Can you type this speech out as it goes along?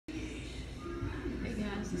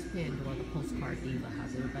This is Pandora, the Postcard Diva.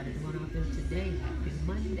 How's everybody doing out there today? Happy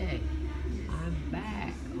Monday. I'm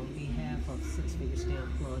back on behalf of Six Figure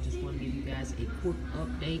Stamp Club. Just want to give you guys a quick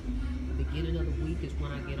update. The beginning of the week is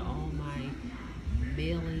when I get all my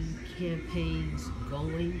mailing campaigns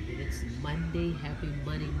going. And it's Monday. Happy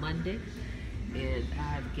Money Monday. And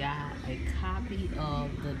I've got a copy of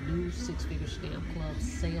the new Six Figure Stamp Club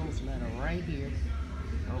sales letter right here.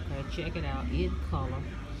 Okay, check it out in color.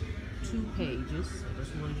 2 pages. I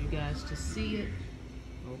just wanted you guys to see it.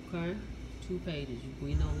 Okay, 2 pages.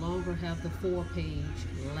 We no longer have the 4-page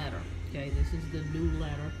letter. Okay, this is the new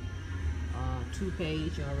letter.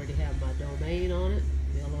 2-page. I already have my domain on it.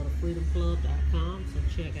 mailorderfreedomclub.com.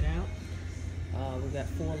 So check it out. We've got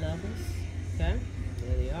 4 levels. Okay,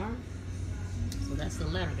 there they are. So that's the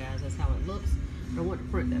letter, guys. That's how it looks. I want to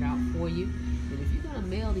print that out for you. And if you're going to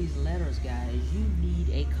mail these letters, guys, you need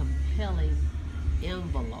a compelling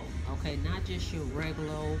envelope. Okay, not just your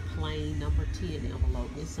regular plain number 10 envelope.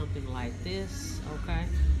 It's something like this, okay,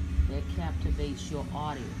 that captivates your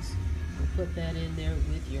audience. So put that in there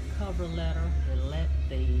with your cover letter and let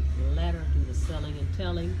the letter do the selling and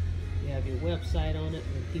telling. You have your website on it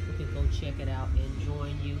and people can go check it out and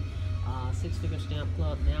join you. Six Figure Stamp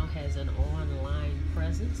Club now has an online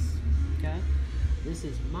presence. Okay, this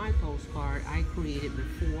is my postcard I created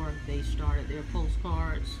before they started their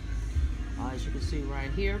postcards. As you can see right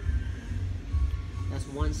here, that's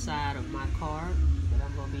one side of my card that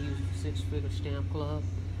I'm going to be using for Six Figure Stamp Club.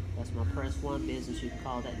 That's my Press 1 business. You can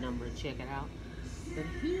call that number and check it out. But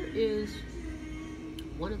here is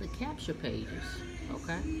one of the capture pages,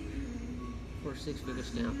 okay, for Six Figure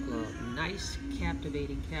Stamp Club. Nice,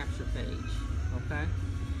 captivating capture page, okay?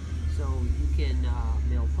 So you can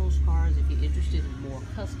mail postcards if you're interested in more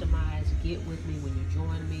customized. Get with me when you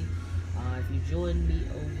join me. If you join me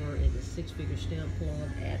over in the Six Figure Stamp Club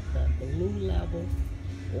at the blue level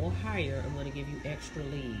or higher, I'm going to give you extra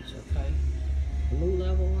leads, okay? Blue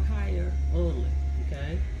level or higher only,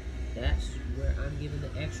 okay? That's where I'm giving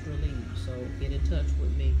the extra leads, so get in touch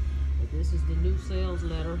with me. But this is the new sales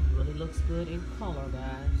letter. Really looks good in color,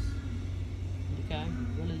 guys. Okay?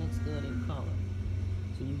 Really looks good in color.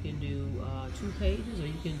 So you can do 2 pages or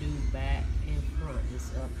you can do back and front.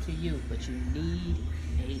 It's up to you, but you need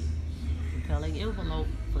a compelling envelope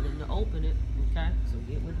for them to open it. Okay, so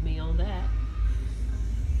get with me on that.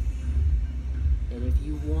 And if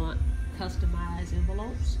you want customized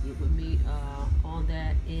envelopes, get with me on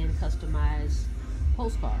that and customized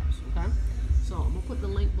postcards. Okay, so I'm gonna put the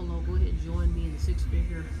link below. Go ahead and join me in the Six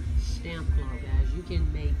Figure Stamp Club, guys. You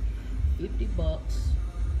can make $50.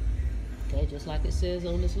 Okay, just like it says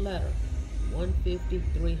on this letter. 150,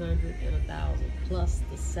 300, and 1,000 plus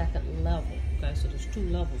the second level. Okay, so there's 2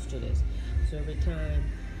 levels to this. So every time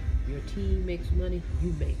your team makes money,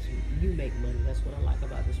 you make money. That's what I like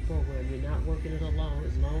about this program. You're not working it alone.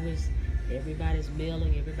 As long as everybody's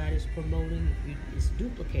mailing, everybody's promoting, it's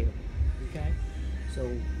duplicatable. Okay, so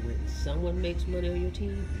when someone makes money on your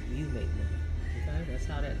team, you make money. Okay, that's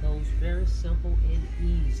how that goes. Very simple and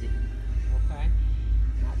easy. Okay,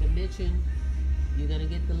 not to mention, you're going to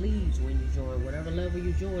get the leads when you join. Whatever level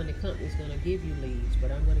you join, the company's going to give you leads,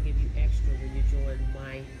 but I'm going to give you extra when you join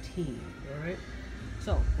my team, all right?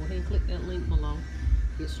 So go ahead and click that link below.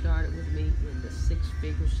 Get started with me in the Six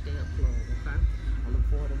Figure Stamp Club, okay? I look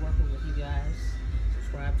forward to working with you guys.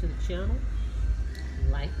 Subscribe to the channel.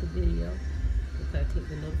 Like the video. Okay, click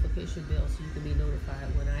the notification bell so you can be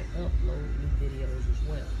notified when I upload new videos as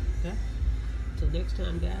well, okay? Until next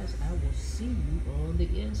time, guys, I will see you on the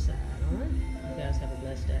inside, all right? You guys have a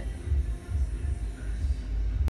blessed day.